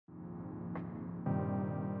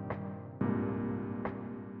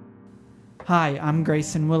Hi, I'm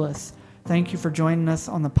Grayson Willis. Thank you for joining us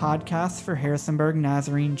on the podcast for Harrisonburg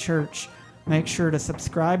Nazarene Church. Make sure to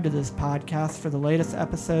subscribe to this podcast for the latest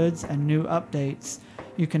episodes and new updates.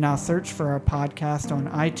 You can now search for our podcast on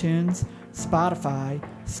iTunes, Spotify,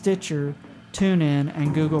 Stitcher, TuneIn,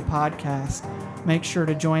 and Google Podcast. Make sure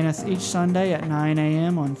to join us each Sunday at 9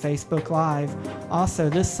 a.m. on Facebook Live. Also,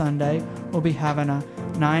 this Sunday, we'll be having a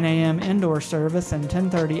 9 a.m. indoor service and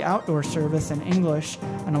 10:30 outdoor service in English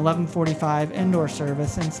and 11:45 indoor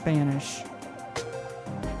service in Spanish.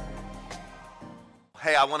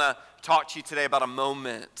 Hey, I want to talk to you today about a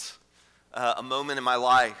moment in my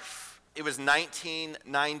life. It was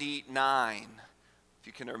 1999, if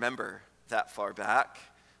you can remember that far back.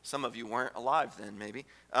 Some of you weren't alive then, maybe.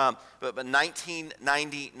 But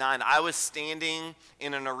 1999, I was standing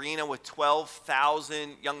in an arena with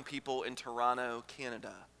 12,000 young people in Toronto,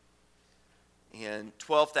 Canada. And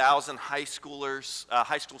 12,000 high school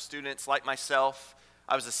students like myself.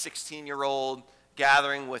 I was a 16-year-old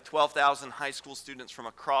gathering with 12,000 high school students from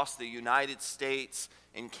across the United States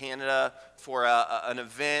and Canada for an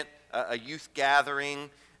event, a youth gathering.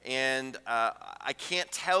 And I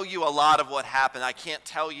can't tell you a lot of what happened. I can't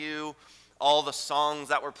tell you all the songs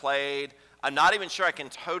that were played. I'm not even sure I can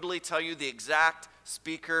totally tell you the exact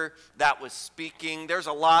speaker that was speaking. There's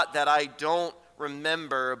a lot that I don't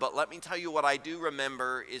remember, but let me tell you what I do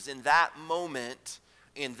remember is in that moment,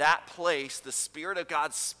 in that place, the Spirit of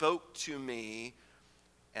God spoke to me,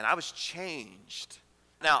 and I was changed.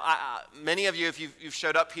 Now, many of you, if you've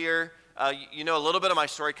showed up here, you know a little bit of my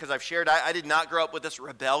story because I've shared. I did not grow up with this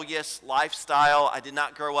rebellious lifestyle. I did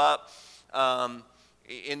not grow up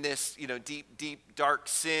in this, deep, dark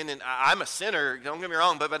sin. And I'm a sinner. Don't get me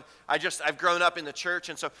wrong. But I've grown up in the church,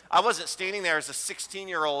 and so I wasn't standing there as a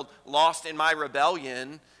 16-year-old lost in my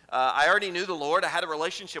rebellion. I already knew the Lord. I had a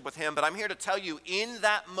relationship with Him. But I'm here to tell you, in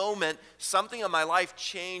that moment, something in my life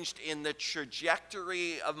changed. In the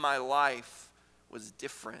trajectory of my life was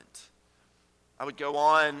different. I would go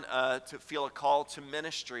on to feel a call to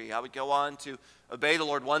ministry. I would go on to obey the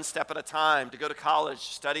Lord one step at a time, to go to college,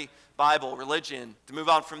 study Bible, religion, to move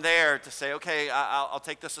on from there, to say, okay, I'll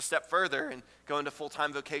take this a step further and go into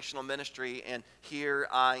full-time vocational ministry, and here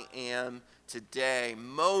I am today.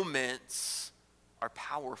 Moments are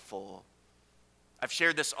powerful. I've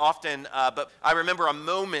shared this often, but I remember a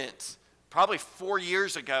moment probably 4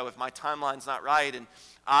 years ago, if my timeline's not right, and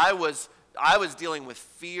I was dealing with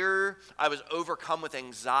fear. I was overcome with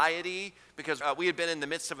anxiety because we had been in the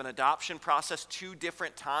midst of an adoption process 2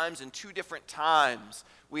 different times. And 2 different times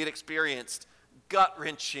we had experienced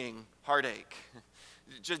gut-wrenching heartache,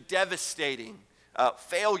 just devastating.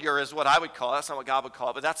 Failure is what I would call it. That's not what God would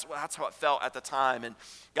call it, but that's how it felt at the time. And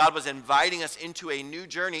God was inviting us into a new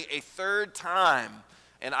journey a 3rd time,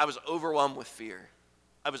 and I was overwhelmed with fear.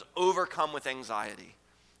 I was overcome with anxiety.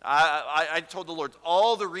 I told the Lord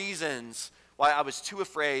all the reasons why I was too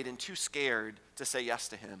afraid and too scared to say yes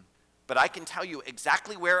to Him. But I can tell you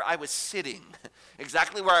exactly where I was sitting,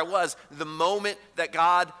 exactly where I was, the moment that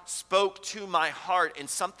God spoke to my heart and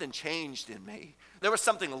something changed in me. There was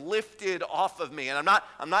something lifted off of me. And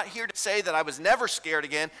I'm not here to say that I was never scared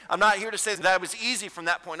again. I'm not here to say that I was easy from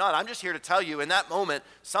that point on. I'm just here to tell you in that moment,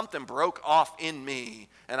 something broke off in me.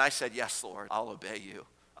 And I said, yes, Lord, I'll obey you.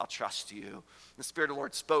 I'll trust you. The Spirit of the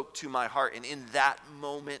Lord spoke to my heart, and in that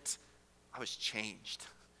moment, I was changed.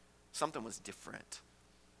 Something was different.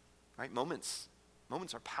 Right? Moments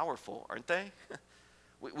are powerful, aren't they?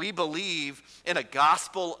 We believe in a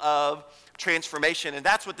gospel of transformation, and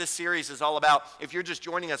that's what this series is all about. If you're just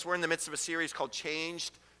joining us, we're in the midst of a series called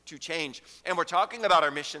Changed to Change, and we're talking about our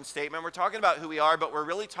mission statement. We're talking about who we are, but we're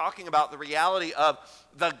really talking about the reality of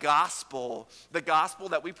the gospel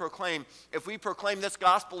that we proclaim. If we proclaim this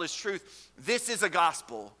gospel is truth, this is a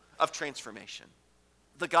gospel of transformation.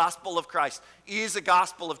 The gospel of Christ is a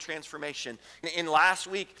gospel of transformation. In last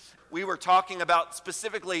week, we were talking about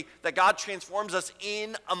specifically that God transforms us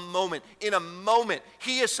in a moment. In a moment.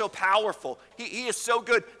 He is so powerful. He is so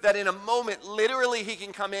good that in a moment, literally, He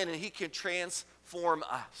can come in and He can transform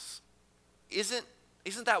us. Isn't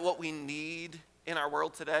that what we need in our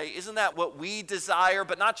world today? Isn't that what we desire,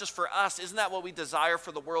 but not just for us? Isn't that what we desire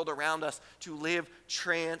for the world around us, to live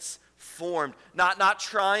transformed? Not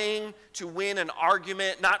trying to win an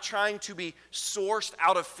argument, not trying to be sourced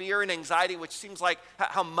out of fear and anxiety, which seems like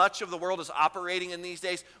how much of the world is operating in these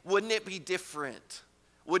days. Wouldn't it be different?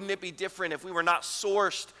 Wouldn't it be different if we were not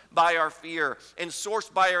sourced by our fear and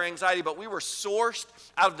sourced by our anxiety, but we were sourced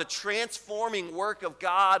out of the transforming work of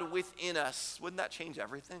God within us? Wouldn't that change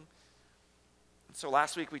everything? So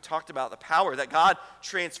last week we talked about the power that God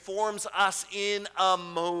transforms us in a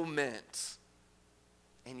moment.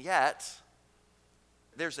 And yet,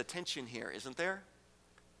 there's a tension here, isn't there?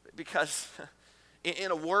 Because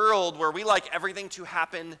in a world where we like everything to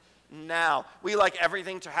happen now, we like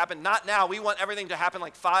everything to happen not now, we want everything to happen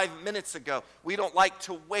like 5 minutes ago. We don't like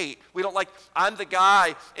to wait. We don't like, I'm the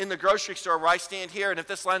guy in the grocery store where I stand here, and if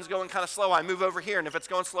this line's going kind of slow, I move over here, and if it's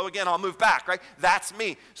going slow again, I'll move back, right? That's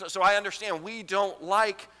me. So I understand we don't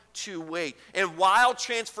like to wait. And while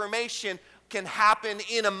transformation can happen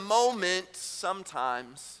in a moment,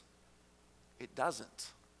 sometimes it doesn't,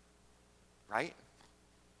 right?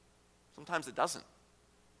 Sometimes it doesn't.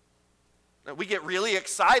 We get really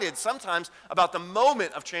excited sometimes about the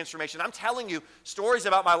moment of transformation. I'm telling you stories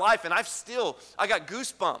about my life, and I got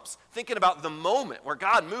goosebumps thinking about the moment where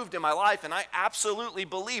God moved in my life, and I absolutely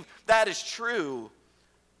believe that is true.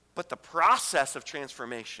 But the process of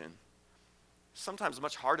transformation is sometimes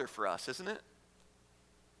much harder for us, isn't it?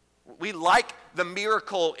 We like the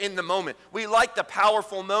miracle in the moment. We like the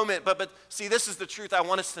powerful moment, but see, this is the truth I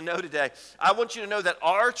want us to know today. I want you to know that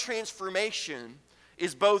our transformation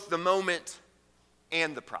is both the moment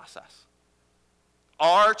and the process.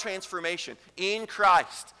 Our transformation in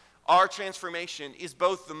Christ, our transformation is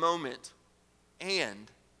both the moment and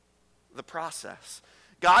the process.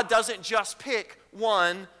 God doesn't just pick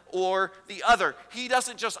one or the other. He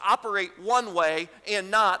doesn't just operate one way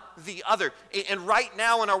and not the other. And right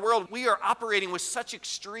now in our world, we are operating with such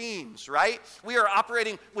extremes, right? We are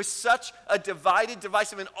operating with such a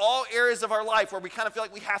divisive in all areas of our life where we kind of feel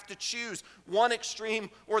like we have to choose one extreme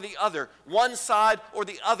or the other, one side or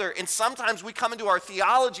the other. And sometimes we come into our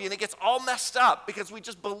theology and it gets all messed up because we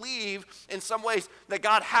just believe in some ways that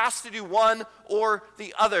God has to do one or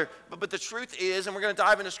the other. But the truth is, and we're going to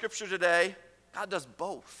dive into Scripture today, God does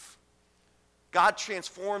both. God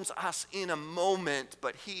transforms us in a moment,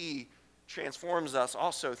 but He transforms us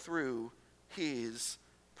also through His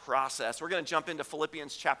process. We're going to jump into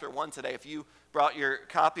Philippians chapter 1 today. If you brought your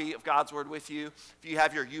copy of God's Word with you, if you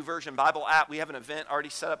have your YouVersion Bible app, we have an event already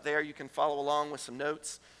set up there. You can follow along with some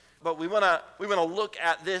notes. But we want to look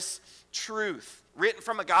at this truth written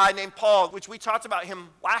from a guy named Paul, which we talked about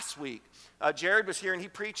him last week. Jared was here and he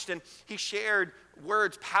preached and he shared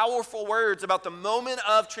words, powerful words about the moment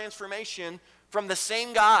of transformation from the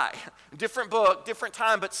same guy. Different book, different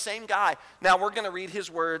time, but same guy. Now we're going to read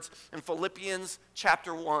his words in Philippians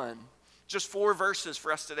chapter 1. Just 4 verses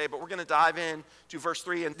for us today, but we're going to dive in to verse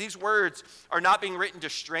 3. And these words are not being written to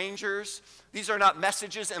strangers. These are not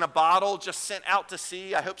messages in a bottle just sent out to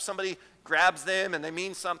sea. I hope somebody grabs them and they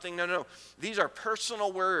mean something. No. These are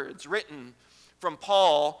personal words written from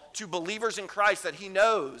Paul to believers in Christ that he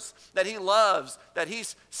knows, that he loves, that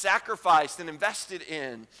he's sacrificed and invested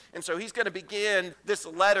in. And so he's going to begin this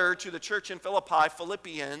letter to the church in Philippi,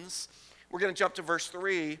 Philippians. We're going to jump to verse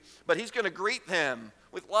 3, but he's going to greet them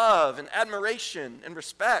with love and admiration and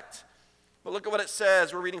respect. But look at what it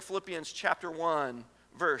says. We're reading Philippians chapter 1,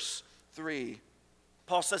 verse 3.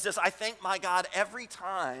 Paul says this, I thank my God every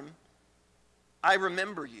time I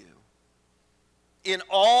remember you. In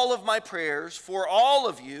all of my prayers for all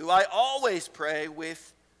of you, I always pray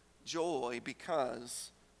with joy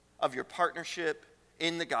because of your partnership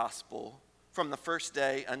in the gospel from the first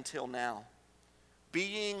day until now.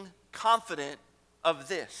 Being confident of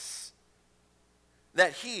this,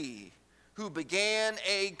 that he who began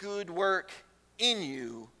a good work in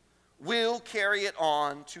you will carry it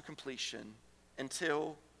on to completion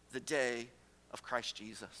until the day of Christ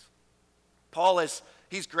Jesus. Paul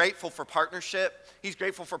he's grateful for partnership. He's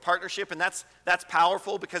grateful for partnership, and that's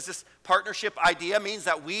powerful because this partnership idea means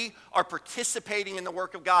that we are participating in the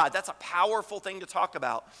work of God. That's a powerful thing to talk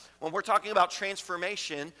about. When we're talking about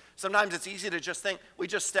transformation, sometimes it's easy to just think we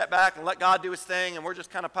just step back and let God do his thing and we're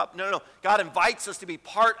just kind of pop. No. God invites us to be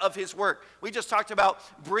part of his work. We just talked about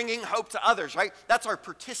bringing hope to others, right? That's our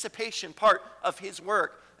participation part of his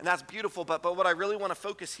work, and that's beautiful. But what I really want to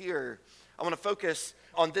focus here, I want to focus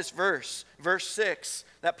on this verse 6,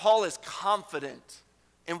 that Paul is confident.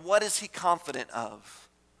 And what is he confident of?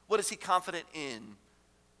 What is he confident in?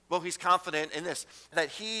 Well, he's confident in this, that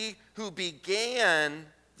he who began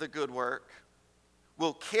the good work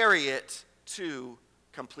will carry it to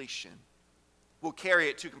completion. Will carry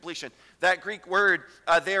it to completion. That Greek word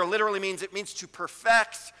there literally means to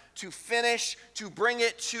perfect, to finish, to bring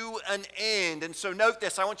it to an end. And so note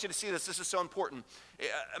this, I want you to see this. This is so important.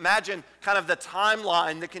 Imagine kind of the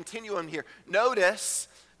timeline, the continuum here. Notice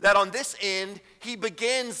that on this end, he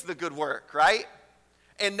begins the good work, right?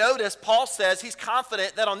 And notice Paul says he's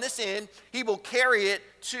confident that on this end, he will carry it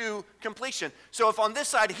to completion. So if on this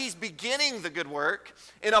side he's beginning the good work,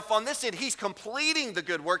 and if on this end he's completing the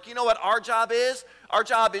good work, you know what our job is? Our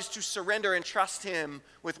job is to surrender and trust him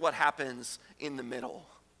with what happens in the middle.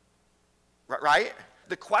 Right?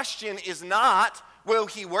 the question is not, will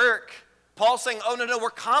he work? Paul's saying, oh, no, we're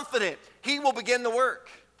confident he will begin the work.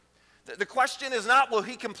 The question is not, will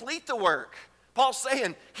he complete the work? Paul's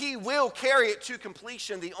saying he will carry it to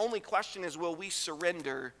completion. The only question is, will we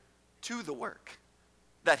surrender to the work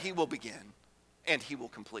that he will begin and he will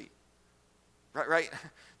complete? Right?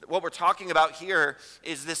 What we're talking about here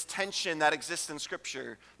is this tension that exists in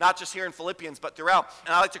Scripture, not just here in Philippians, but throughout.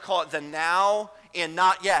 And I like to call it the now and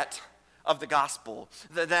not yet of the gospel.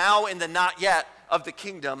 The now and the not yet of the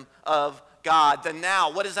kingdom of God. The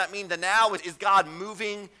now, what does that mean? The now is God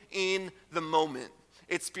moving in the moment,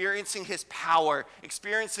 experiencing his power,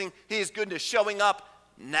 experiencing his goodness, showing up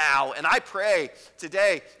now. And I pray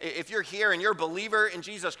today, if you're here and you're a believer in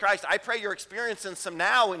Jesus Christ, I pray you're experiencing some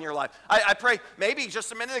now in your life. I pray maybe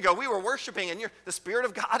just a minute ago we were worshiping and the Spirit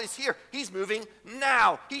of God is here. He's moving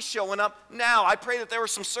now. He's showing up now. I pray that there were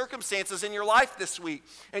some circumstances in your life this week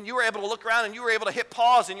and you were able to look around and you were able to hit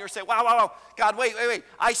pause and you were saying, wow, God, wait.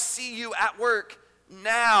 I see you at work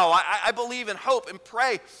now. I believe and hope and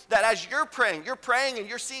pray that as you're praying and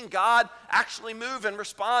you're seeing God actually move and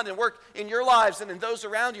respond and work in your lives and in those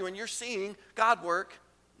around you, and you're seeing God work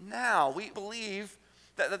now. We believe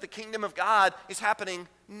that the kingdom of God is happening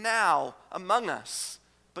now among us.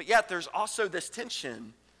 But yet there's also this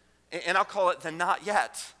tension, and I'll call it the not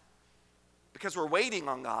yet, because we're waiting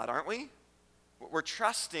on God, aren't we? We're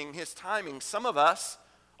trusting his timing. Some of us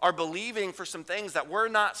are believing for some things that we're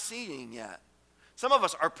not seeing yet. Some of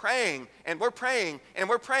us are praying, and we're praying, and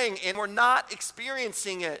we're praying, and we're not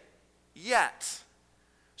experiencing it yet.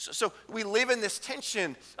 So we live in this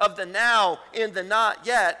tension of the now and the not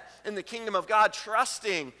yet in the kingdom of God,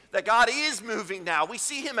 trusting that God is moving now. We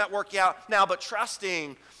see him at work now, but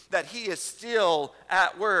trusting that he is still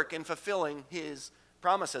at work and fulfilling his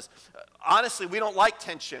promises. Honestly, we don't like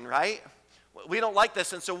tension, right? We don't like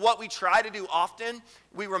this, and so what we try to do often,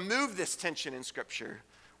 we remove this tension in Scripture.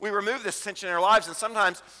 We remove this tension in our lives, and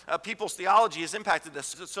sometimes people's theology has impacted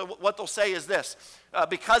this. So what they'll say is this: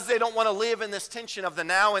 because they don't want to live in this tension of the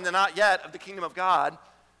now and the not yet of the kingdom of God,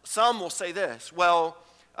 some will say this: well,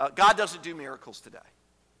 God doesn't do miracles today.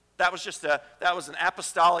 That was an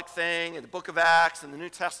apostolic thing in the book of Acts and the New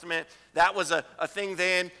Testament. That was a thing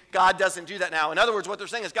then. God doesn't do that now. In other words, what they're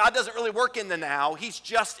saying is God doesn't really work in the now. He's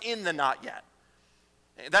just in the not yet.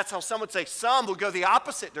 That's how some would say. Some would go the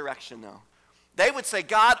opposite direction, though. They would say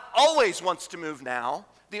God always wants to move now.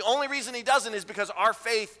 The only reason he doesn't is because our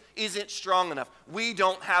faith isn't strong enough. We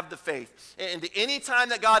don't have the faith. And any time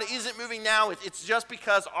that God isn't moving now, it's just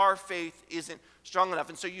because our faith isn't strong enough.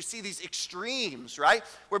 And so you see these extremes, right?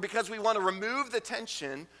 Where because we want to remove the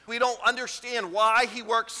tension, we don't understand why he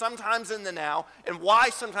works sometimes in the now and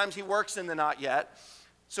why sometimes he works in the not yet.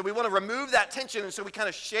 So we want to remove that tension, and so we kind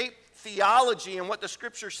of shape theology and what the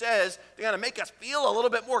Scripture says to kind of make us feel a little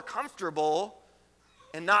bit more comfortable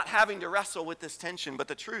and not having to wrestle with this tension. But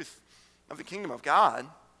the truth of the kingdom of God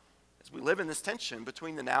is we live in this tension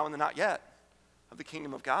between the now and the not yet of the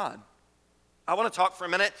kingdom of God. I want to talk for a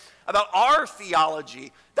minute about our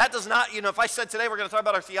theology. That does not, if I said today we're going to talk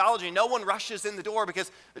about our theology, no one rushes in the door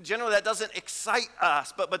because generally that doesn't excite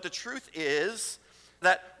us. But the truth is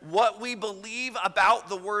that what we believe about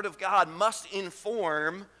the Word of God must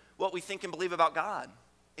inform what we think and believe about God.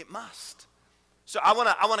 It must. So I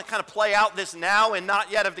want to kind of play out this now and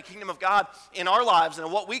not yet of the kingdom of God in our lives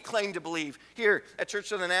and what we claim to believe here at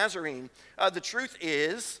Church of the Nazarene. The truth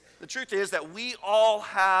is that we all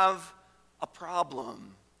have a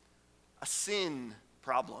problem, a sin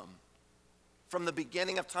problem. From the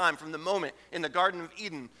beginning of time, from the moment in the Garden of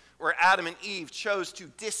Eden where Adam and Eve chose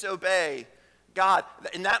to disobey God,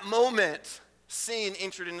 in that moment, sin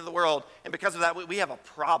entered into the world, and because of that, we have a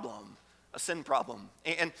problem, a sin problem.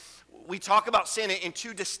 And we talk about sin in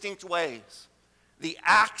two distinct ways. The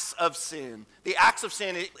acts of sin. The acts of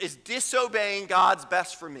sin is disobeying God's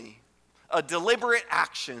best for me. A deliberate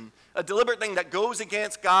action, a deliberate thing that goes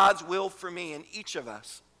against God's will for me. And each of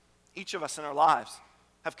us in our lives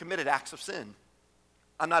have committed acts of sin.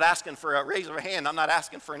 I'm not asking for a raise of a hand. I'm not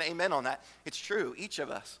asking for an amen on that. It's true. Each of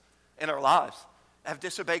us in our lives have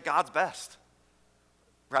disobeyed God's best.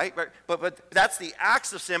 Right? But that's the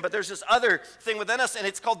acts of sin, but there's this other thing within us, and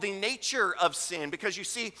it's called the nature of sin. Because you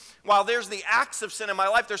see, while there's the acts of sin in my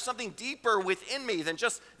life, there's something deeper within me than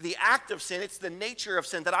just the act of sin. It's the nature of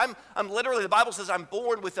sin, that I'm literally, the Bible says I'm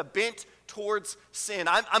born with a bent towards sin.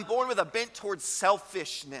 I'm born with a bent towards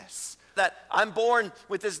selfishness. That I'm born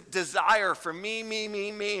with this desire for me,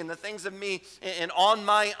 and the things of me, and on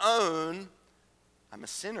my own, I'm a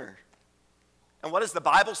sinner. And what does the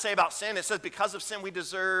Bible say about sin? It says because of sin we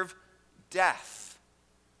deserve death.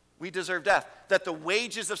 We deserve death. That the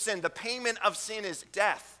wages of sin, the payment of sin is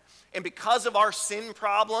death. And because of our sin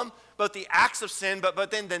problem, both the acts of sin, but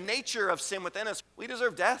then the nature of sin within us, we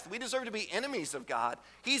deserve death. We deserve to be enemies of God.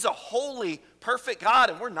 He's a holy, perfect God,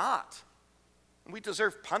 and we're not. And we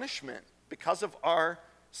deserve punishment because of our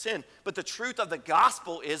sin. But the truth of the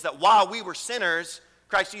gospel is that while we were sinners,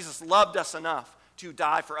 Christ Jesus loved us enough to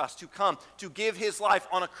die for us, to come, to give his life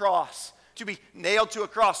on a cross, to be nailed to a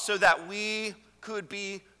cross so that we could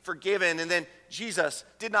be forgiven. And then Jesus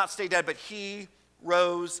did not stay dead, but he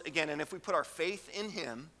rose again. And if we put our faith in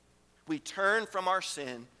him, we turn from our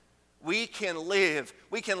sin, we can live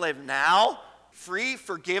now, free,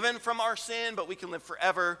 forgiven from our sin, but we can live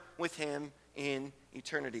forever with him in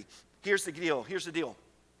eternity. Here's the deal.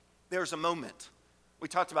 There's a moment. We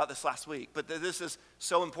talked about this last week, but this is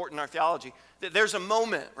so important in our theology. There's a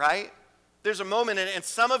moment, right? There's a moment, and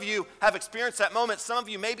some of you have experienced that moment. Some of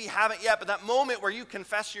you maybe haven't yet, but that moment where you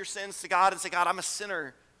confess your sins to God and say, God, I'm a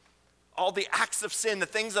sinner. All the acts of sin, the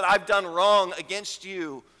things that I've done wrong against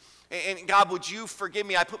you. And God, would you forgive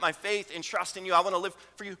me? I put my faith and trust in you. I want to live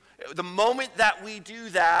for you. The moment that we do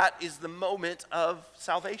that is the moment of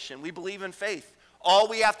salvation. We believe in faith. All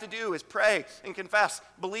we have to do is pray and confess,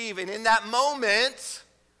 believe, and in that moment,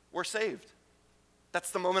 we're saved.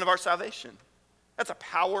 That's the moment of our salvation. That's a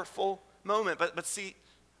powerful moment. But see,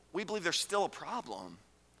 we believe there's still a problem.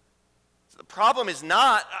 The problem is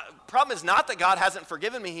not that God hasn't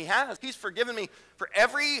forgiven me. He has. He's forgiven me for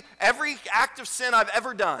every act of sin I've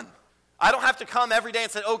ever done. I don't have to come every day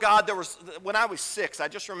and say, oh God, when I was 6, I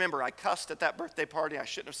just remember I cussed at that birthday party. I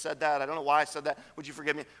shouldn't have said that. I don't know why I said that. Would you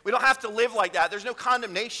forgive me? We don't have to live like that. There's no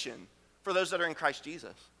condemnation for those that are in Christ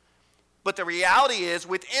Jesus. But the reality is,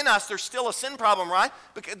 within us, there's still a sin problem, right?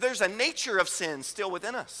 Because there's a nature of sin still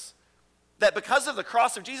within us. That because of the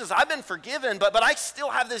cross of Jesus, I've been forgiven, but I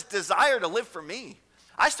still have this desire to live for me.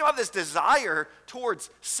 I still have this desire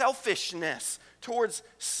towards selfishness, towards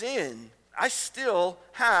sin. I still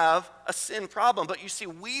have a sin problem. But you see,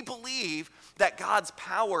 we believe that God's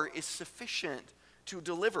power is sufficient to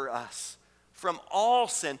deliver us from all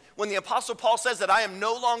sin. When the Apostle Paul says that I am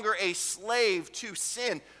no longer a slave to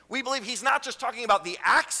sin, we believe he's not just talking about the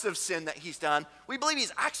acts of sin that he's done. We believe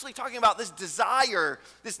he's actually talking about this desire,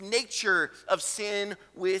 this nature of sin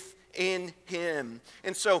within him.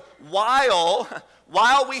 And so while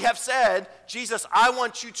we have said, Jesus, I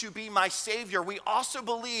want you to be my Savior, we also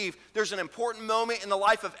believe there's an important moment in the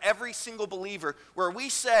life of every single believer where we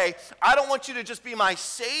say, I don't want you to just be my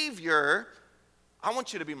Savior, I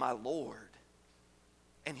want you to be my Lord.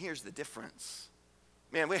 And here's the difference.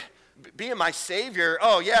 Man, being my Savior,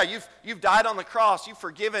 oh yeah, you've died on the cross, you've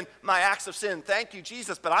forgiven my acts of sin, thank you,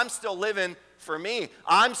 Jesus, but I'm still living for me.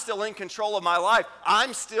 I'm still in control of my life.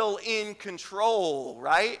 I'm still in control,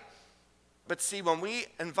 right? But see, when we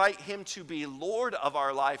invite him to be Lord of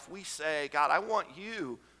our life, we say, God, I want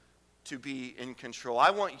you to be in control.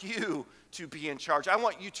 I want you to be in charge. I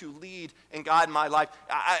want you to lead and guide my life.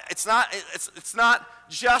 It's not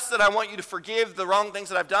just that I want you to forgive the wrong things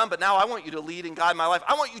that I've done, but now I want you to lead and guide my life.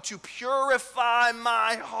 I want you to purify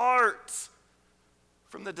my heart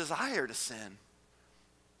from the desire to sin.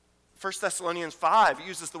 1 Thessalonians 5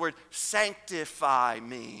 uses the word sanctify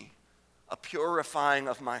me, a purifying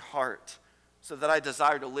of my heart, so that I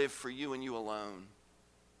desire to live for you and you alone.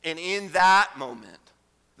 And in that moment,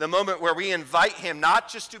 the moment where we invite him not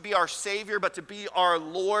just to be our Savior, but to be our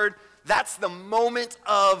Lord, that's the moment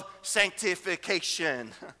of sanctification.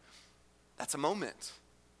 That's a moment,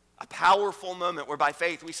 a powerful moment where by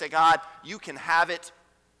faith we say, God, you can have it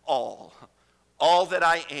all. All that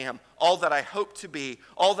I am, all that I hope to be,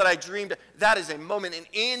 all that I dreamed, that is a moment. And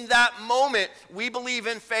in that moment, we believe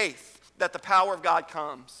in faith that the power of God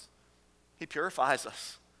comes. He purifies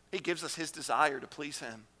us. He gives us his desire to please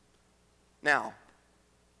him. Now,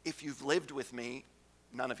 if you've lived with me,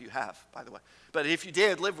 none of you have, by the way, but if you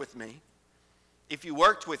did live with me, if you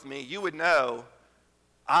worked with me, you would know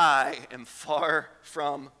I am far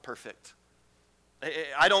from perfect.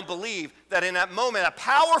 I don't believe that in that moment, a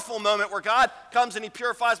powerful moment where God comes and he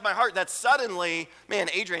purifies my heart, that suddenly, man,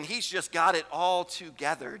 Adrian, he's just got it all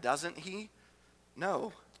together, doesn't he?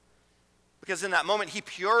 No. Because in that moment, he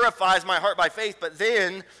purifies my heart by faith, but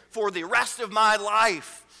then for the rest of my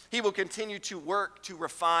life, he will continue to work to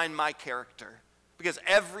refine my character. Because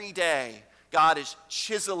every day, God is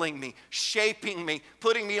chiseling me, shaping me,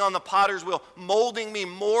 putting me on the potter's wheel, molding me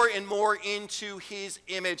more and more into his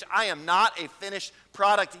image. I am not a finished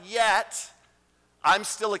product yet. I'm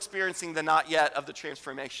still experiencing the not yet of the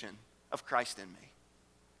transformation of Christ in me.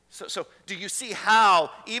 So do you see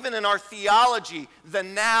how, even in our theology, the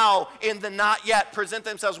now and the not yet present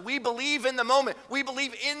themselves? We believe in the moment. We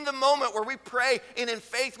believe in the moment where we pray, and in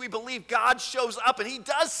faith we believe God shows up and he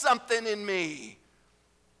does something in me.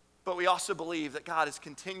 But we also believe that God is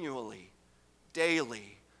continually,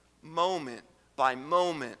 daily, moment by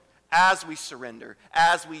moment, as we surrender,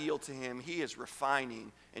 as we yield to him, he is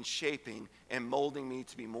refining and shaping and molding me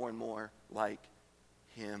to be more and more like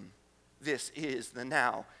him. This is the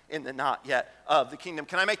now and the not yet of the kingdom.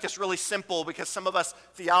 Can I make this really simple? Because some of us,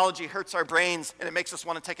 theology hurts our brains and it makes us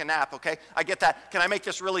want to take a nap, okay? I get that. Can I make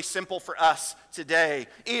this really simple for us today?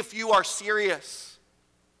 If you are serious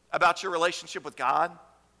about your relationship with God,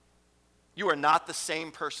 you are not the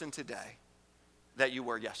same person today that you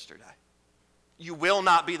were yesterday. You will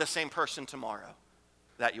not be the same person tomorrow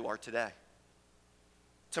that you are today.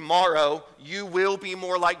 Tomorrow, you will be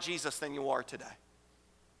more like Jesus than you are today.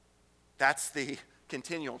 That's the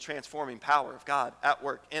continual transforming power of God at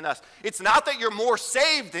work in us. It's not that you're more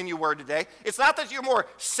saved than you were today. It's not that you're more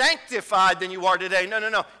sanctified than you are today.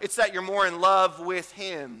 No. It's that you're more in love with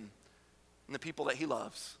him and the people that he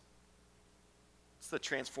loves. It's the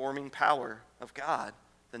transforming power of God,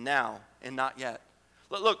 the now and not yet.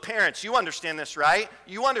 Look, parents, you understand this, right?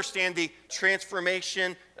 You understand the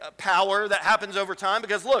transformation power that happens over time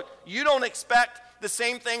because, look, you don't expect the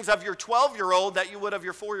same things of your 12-year-old that you would of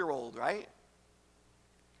your 4-year-old, right?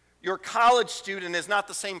 Your college student is not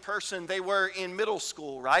the same person they were in middle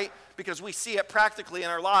school, right? Because we see it practically in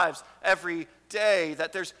our lives every day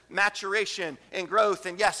that there's maturation and growth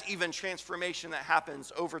and, yes, even transformation that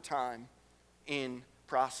happens over time in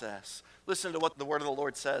process. Listen to what the word of the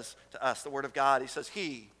Lord says to us, the word of God. He says,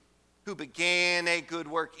 he who began a good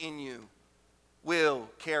work in you will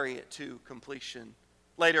carry it to completion.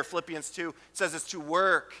 Later, Philippians 2 says it's to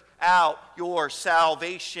work out your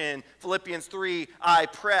salvation. Philippians 3, I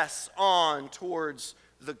press on towards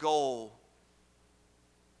the goal.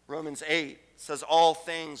 Romans 8 says all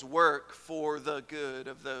things work for the good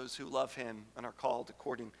of those who love him and are called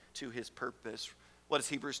according to his purpose. What does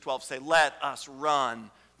Hebrews 12 say? Let us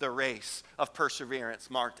run the race of perseverance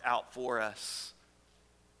marked out for us.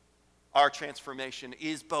 Our transformation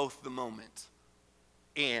is both the moment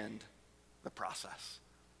and the process.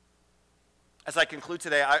 As I conclude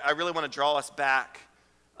today, I really want to draw us back,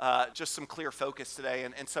 just some clear focus today.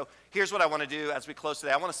 And so here's what I want to do as we close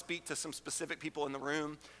today. I want to speak to some specific people in the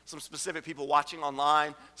room, some specific people watching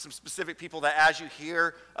online, some specific people that as you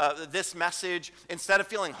hear this message, instead of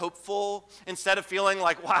feeling hopeful, instead of feeling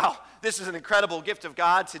like, wow, this is an incredible gift of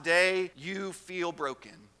God, today you feel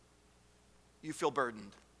broken. You feel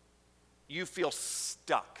burdened. You feel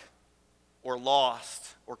stuck or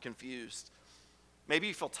lost or confused. Maybe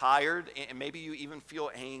you feel tired, and maybe you even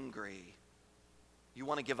feel angry. You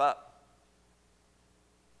want to give up.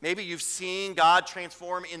 Maybe you've seen God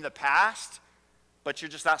transform in the past, but you're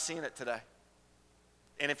just not seeing it today.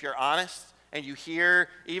 And if you're honest, and you hear,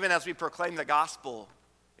 even as we proclaim the gospel,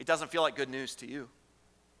 it doesn't feel like good news to you.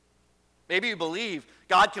 Maybe you believe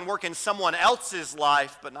God can work in someone else's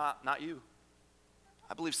life, but not you.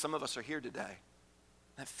 I believe some of us are here today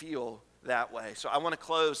that feel that way. So I want to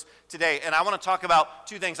close today, and I want to talk about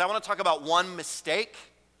two things. I want to talk about one mistake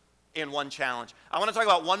and one challenge. I want to talk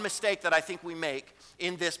about one mistake that I think we make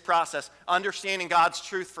in this process, understanding God's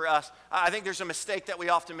truth for us. I think there's a mistake that we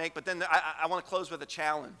often make, but then I want to close with a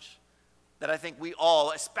challenge that I think we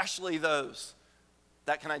all, especially those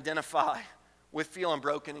that can identify with feeling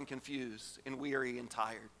broken and confused and weary and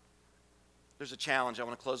tired. There's a challenge I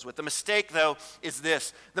want to close with. The mistake, though, is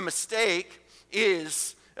this. The mistake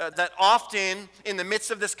is that often in the midst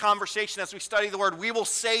of this conversation, as we study the word, we will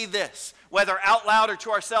say this, whether out loud or to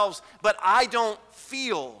ourselves, but I don't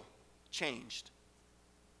feel changed.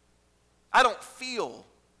 I don't feel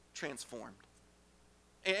transformed.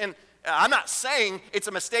 And I'm not saying it's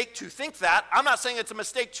a mistake to think that. I'm not saying it's a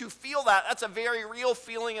mistake to feel that. That's a very real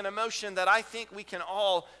feeling and emotion that I think we can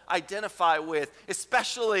all identify with,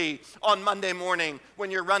 especially on Monday morning when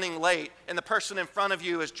you're running late and the person in front of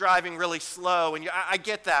you is driving really slow. And I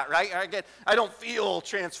get that, right? I don't feel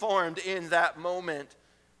transformed in that moment.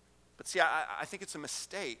 But see, I think it's a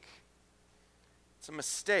mistake. It's a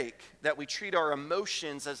mistake that we treat our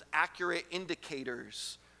emotions as accurate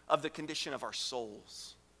indicators of the condition of our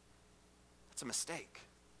souls. It's a mistake.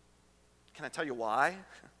 Can I tell you why?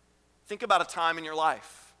 Think about a time in your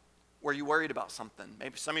life where you worried about something.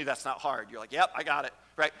 Maybe some of you that's not hard. You're like, yep, I got it,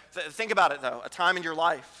 right? Think about it though, a time in your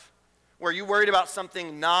life where you worried about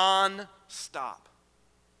something non-stop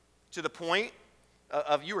to the point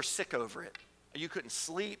of you were sick over it. You couldn't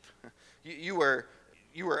sleep. You were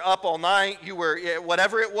up all night. You were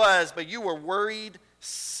whatever it was, but you were worried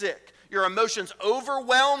sick. Your emotions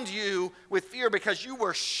overwhelmed you with fear because you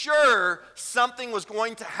were sure something was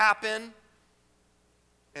going to happen,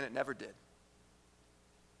 and it never did.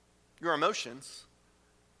 Your emotions,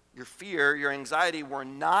 your fear, your anxiety were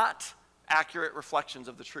not accurate reflections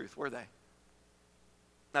of the truth, were they?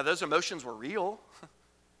 Now, those emotions were real.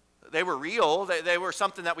 They were real. They were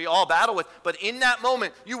something that we all battle with. But in that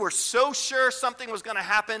moment, you were so sure something was going to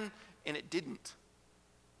happen, and it didn't.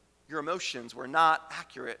 Your emotions were not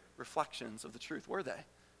accurate reflections of the truth, were they?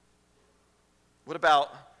 What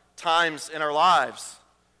about times in our lives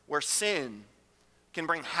where sin can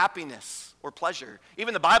bring happiness or pleasure?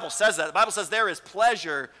 Even the Bible says that. The Bible says there is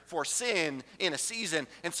pleasure for sin in a season.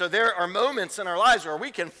 And so there are moments in our lives where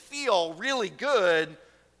we can feel really good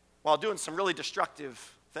while doing some really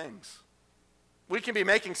destructive things. We can be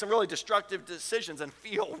making some really destructive decisions and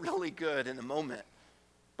feel really good in the moment.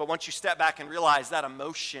 But once you step back and realize that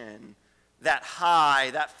emotion, that high,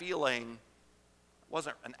 that feeling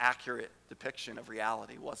wasn't an accurate depiction of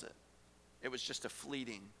reality, was it? It was just a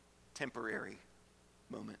fleeting, temporary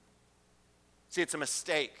moment. See, it's a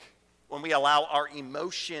mistake when we allow our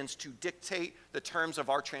emotions to dictate the terms of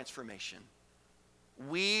our transformation.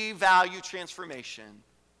 We value transformation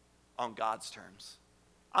on God's terms.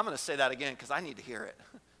 I'm going to say that again because I need to hear it.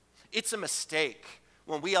 It's a mistake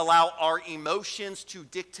when we allow our emotions to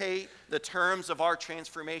dictate the terms of our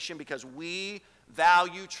transformation because we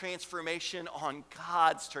value transformation on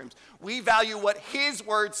God's terms. We value what His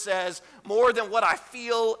Word says more than what I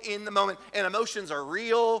feel in the moment. And emotions are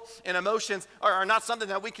real, and emotions are not something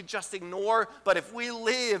that we can just ignore. But if we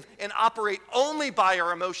live and operate only by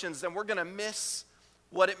our emotions, then we're going to miss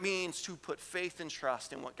what it means to put faith and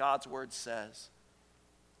trust in what God's Word says,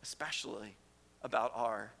 especially about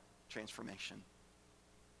our transformation.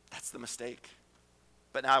 That's the mistake.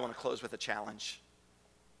 But now I want to close with a challenge.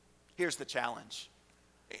 Here's the challenge.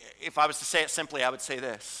 If I was to say it simply, I would say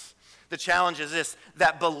this. The challenge is this,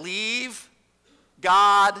 that believe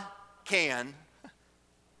God can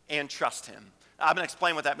and trust Him. I'm going to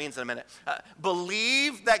explain what that means in a minute.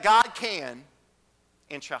 Believe that God can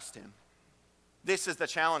and trust Him. This is the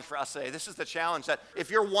challenge for us today. This is the challenge that if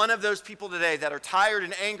you're one of those people today that are tired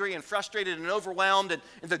and angry and frustrated and overwhelmed and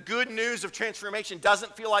the good news of transformation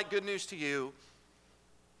doesn't feel like good news to you,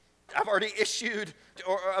 I've already issued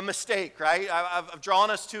a mistake, right? I've drawn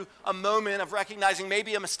us to a moment of recognizing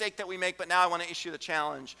maybe a mistake that we make, but now I want to issue the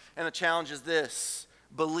challenge. And the challenge is this: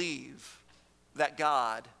 believe that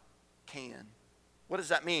God can. What does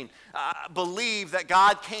that mean? Believe that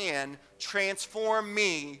God can transform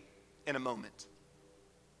me in a moment.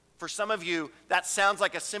 For some of you, that sounds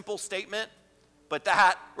like a simple statement, but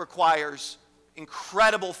that requires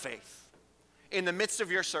incredible faith. In the midst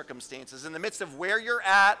of your circumstances, in the midst of where you're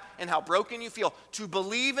at and how broken you feel, to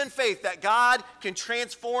believe in faith that God can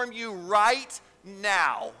transform you right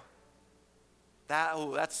now.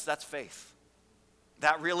 That's faith.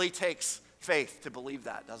 That really takes faith to believe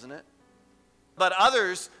that, doesn't it? But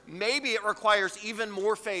others, maybe it requires even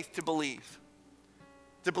more faith to believe.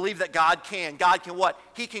 To believe that God can. God can what?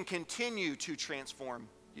 He can continue to transform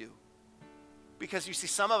you. Because you see,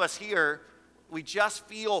 some of us here, we just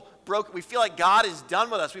feel broken. We feel like God is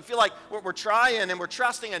done with us. We feel like we're trying and we're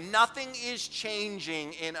trusting and nothing is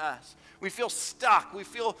changing in us. We feel stuck. We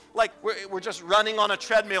feel like we're just running on a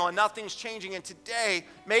treadmill and nothing's changing. And today,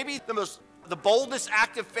 maybe the boldest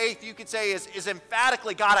act of faith you could say is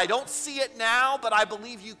emphatically, God, I don't see it now, but I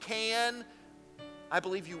believe you can. I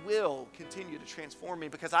believe you will continue to transform me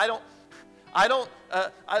because I don't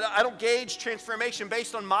gauge transformation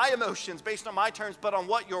based on my emotions, based on my terms, but on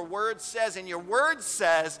what your word says. And your word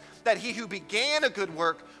says that he who began a good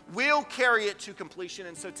work will carry it to completion.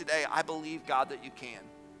 And so today, I believe, God, that you can.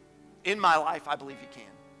 In my life, I believe you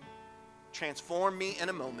can. Transform me in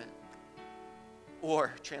a moment,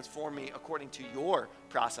 or transform me according to your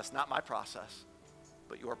process, not my process,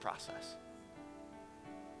 but your process.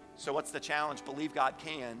 So what's the challenge? Believe God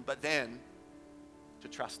can, but then to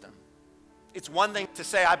trust him. It's one thing to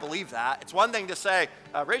say, I believe that. It's one thing to say,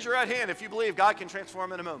 raise your right hand if you believe God can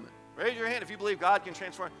transform in a moment. Raise your hand if you believe God can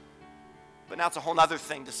transform. But now it's a whole other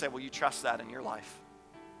thing to say, will you trust that in your life?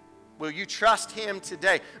 Will you trust him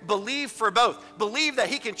today? Believe for both. Believe that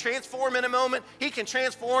he can transform in a moment. He can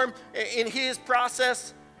transform in his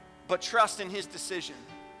process, but trust in his decision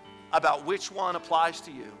about which one applies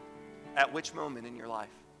to you at which moment in your life.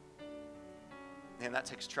 Man, that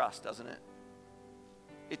takes trust, doesn't it?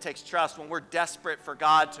 It takes trust when we're desperate for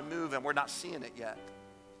God to move and we're not seeing it yet.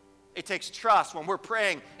 It takes trust when we're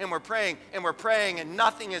praying and we're praying and we're praying and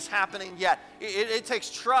nothing is happening yet. It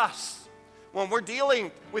takes trust when we're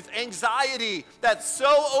dealing with anxiety that's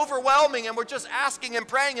so overwhelming and we're just asking and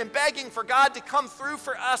praying and begging for God to come through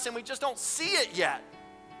for us and we just don't see it yet.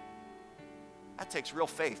 That takes real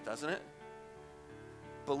faith, doesn't it?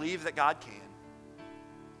 Believe that God can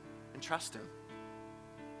and trust Him.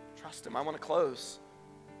 Trust Him. I want to close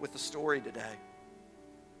with a story today.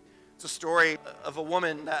 It's a story of a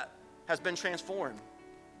woman that has been transformed.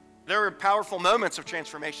 There were powerful moments of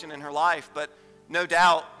transformation in her life, but no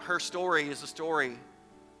doubt her story is a story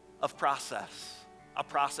of process, a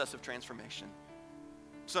process of transformation.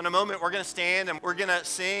 So in a moment, we're going to stand and we're going to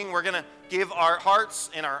sing. We're going to give our hearts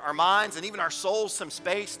and our minds and even our souls some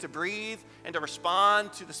space to breathe and to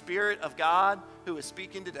respond to the Spirit of God who is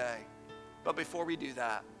speaking today. But before we do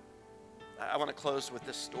that, I want to close with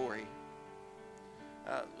this story.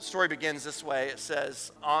 The story begins this way. It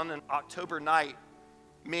says, on an October night,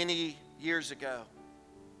 many years ago,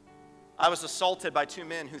 I was assaulted by two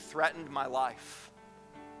men who threatened my life.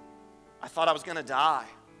 I thought I was going to die.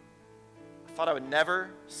 I thought I would never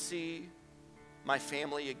see my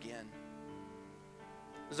family again.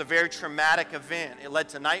 It was a very traumatic event. It led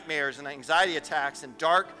to nightmares and anxiety attacks and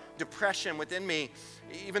dark depression within me,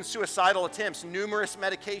 even suicidal attempts, numerous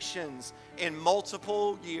medications, and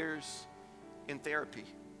multiple years in therapy.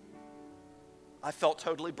 I felt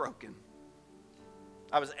totally broken.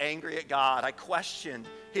 I was angry at God. I questioned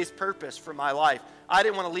His purpose for my life. I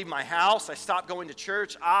didn't want to leave my house. I stopped going to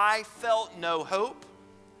church. I felt no hope.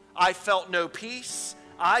 I felt no peace.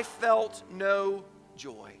 I felt no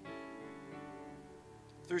joy.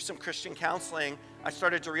 Through some Christian counseling, I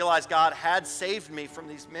started to realize God had saved me from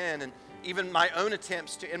these men and even my own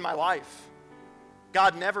attempts to end my life.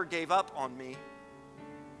 God never gave up on me.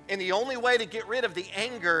 And the only way to get rid of the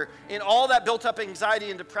anger and all that built up anxiety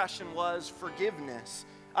and depression was forgiveness.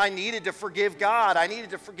 I needed to forgive God. I needed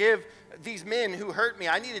to forgive these men who hurt me.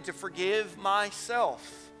 I needed to forgive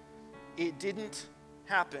myself. It didn't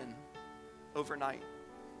happen overnight.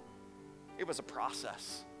 It was a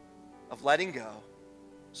process of letting go,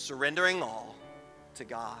 surrendering all to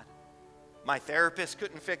God. My therapist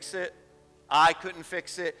couldn't fix it. I couldn't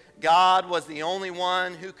fix it. God was the only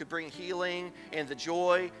one who could bring healing and the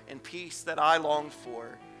joy and peace that I longed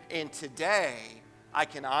for. And today, I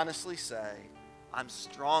can honestly say, I'm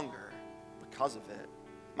stronger because of it.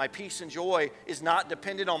 My peace and joy is not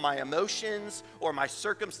dependent on my emotions or my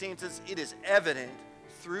circumstances. It is evident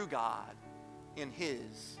through God in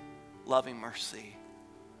His loving mercy.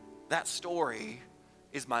 That story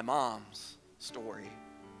is my mom's story.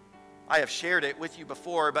 I have shared it with you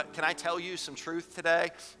before, but can I tell you some truth today?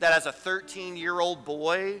 That as a 13-year-old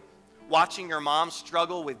boy, watching your mom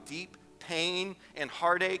struggle with deep pain and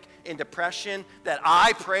heartache and depression, that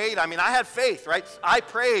I prayed, I had faith, right? I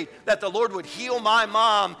prayed that the Lord would heal my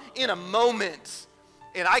mom in a moment.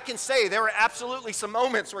 And I can say there were absolutely some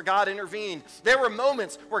moments where God intervened. There were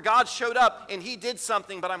moments where God showed up and He did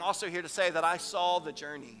something, but I'm also here to say that I saw the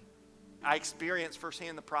journey. I experienced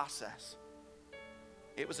firsthand the process.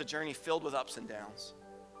 It was a journey filled with ups and downs.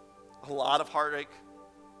 A lot of heartache,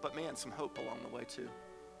 but man, some hope along the way too.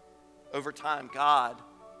 Over time, God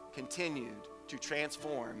continued to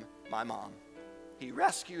transform my mom. He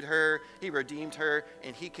rescued her, He redeemed her,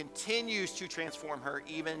 and He continues to transform her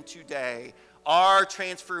even today. Our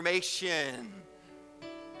transformation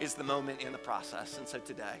is the moment in the process. And so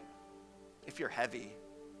today, if you're heavy,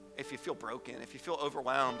 if you feel broken, if you feel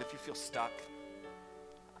overwhelmed, if you feel stuck,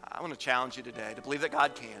 I want to challenge you today to believe that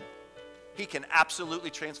God can. He can absolutely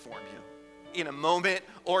transform you in a moment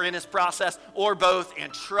or in His process or both,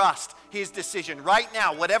 and trust His decision right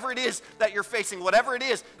now. Whatever it is that you're facing, whatever it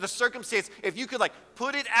is, the circumstance, if you could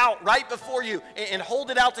put it out right before you and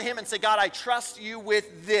hold it out to Him and say, God, I trust you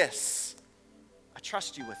with this. I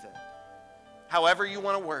trust you with it. However you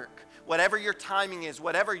want to work, whatever your timing is,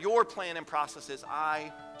 whatever your plan and process is,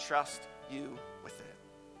 I trust you with it.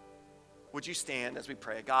 Would you stand as we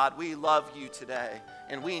pray? God, we love you today,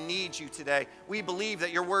 and we need you today. We believe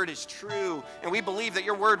that your word is true, and we believe that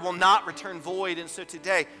your word will not return void. And so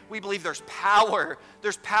today, we believe there's power.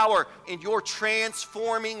 There's power in your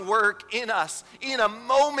transforming work in us, in a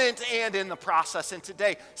moment and in the process. And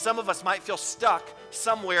today, some of us might feel stuck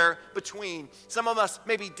somewhere between. Some of us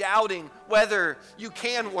may be doubting whether you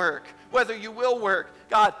can work, whether you will work.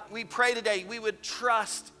 God, we pray today we would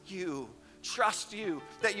trust you. Trust you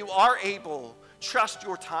that you are able. Trust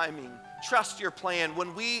your timing. Trust your plan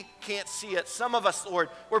when we can't see it. Some of us, Lord,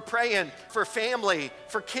 we're praying for family,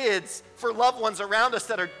 for kids, for loved ones around us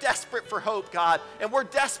that are desperate for hope, God. And we're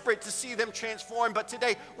desperate to see them transform. But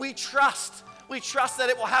today, we trust We trust that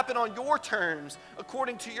it will happen on your terms,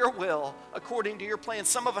 according to your will, according to your plan.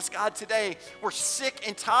 Some of us, God, today, we're sick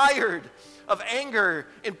and tired of anger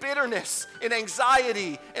and bitterness and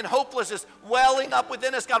anxiety and hopelessness welling up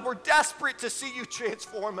within us, God. We're desperate to see you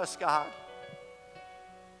transform us, God.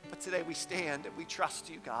 But today we stand and we trust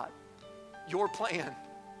you, God. Your plan,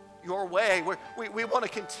 your way. We want to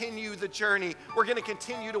continue the journey. We're going to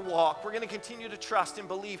continue to walk. We're going to continue to trust and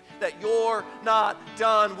believe that you're not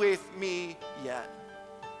done with me yet.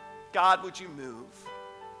 God, would you move?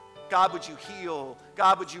 God, would you heal?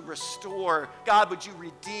 God, would you restore? God, would you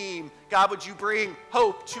redeem? God, would you bring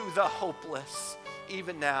hope to the hopeless?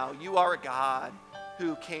 Even now, you are a God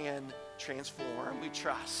who can transform. We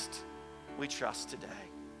trust. We trust today.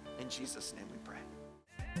 In Jesus' name we pray.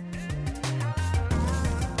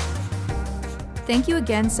 Thank you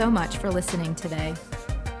again so much for listening today.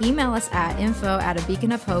 Email us at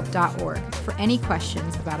info@abeaconofhope.org for any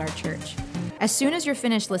questions about our church. As soon as you're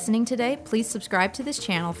finished listening today, please subscribe to this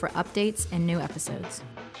channel for updates and new episodes.